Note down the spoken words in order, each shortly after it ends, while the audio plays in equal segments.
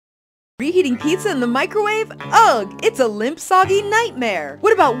Heating pizza in the microwave? Ugh, it's a limp, soggy nightmare.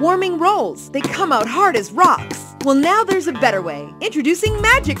 What about warming rolls? They come out hard as rocks. Well, now there's a better way. Introducing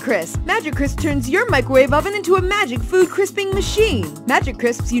Magic Crisp. Magic Crisp turns your microwave oven into a magic food crisping machine. Magic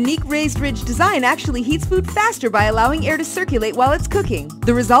Crisp's unique raised ridge design actually heats food faster by allowing air to circulate while it's cooking.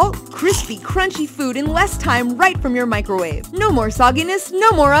 The result? Crispy, crunchy food in less time right from your microwave. No more sogginess,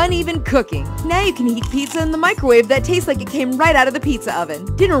 no more uneven cooking. Now you can heat pizza in the microwave that tastes like it came right out of the pizza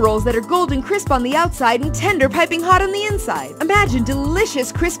oven. Dinner rolls that are golden crisp on the outside and tender piping hot on the inside. Imagine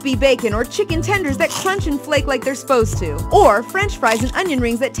delicious crispy bacon or chicken tenders that crunch and flake like they're supposed to. Or French fries and onion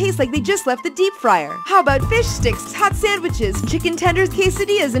rings that taste like they just left the deep fryer. How about fish sticks, hot sandwiches, chicken tenders,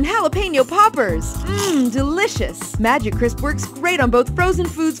 quesadillas, and jalapeno poppers? Mmm, delicious. Magic Crisp works great on both frozen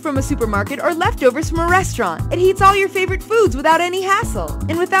foods from a supermarket or leftovers from a restaurant. It heats all your favorite foods without any hassle.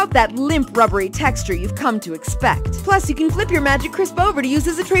 And without that limp, rubbery texture you've come to expect. Plus, you can flip your Magic Crisp over to use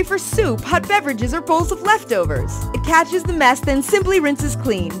as a tray for soup, hot beverages, or bowls of leftovers. It catches the mess, then simply rinses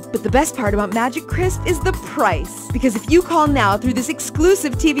clean. But the best part about Magic Crisp is the price. Because if you call now through this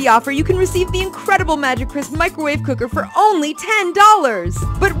exclusive TV offer, you can receive the incredible Magic Crisp microwave cooker for only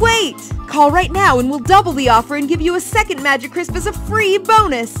 $10. But wait! Call right now and we'll double the offer and give you a second Magic Crisp as a free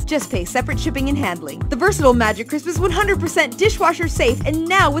bonus. Just pay separate shipping and handling. The versatile Magic Crisp is 100% dishwasher safe, and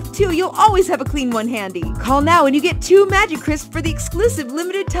now with two, you'll always have a clean one handy. Call now and you get 2 Magic Crisps for the exclusive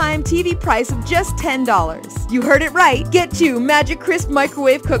limited time TV price of just $10. You heard it right. Get 2 Magic Crisp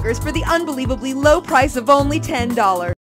microwave cookers for the unbelievably low price of only $10.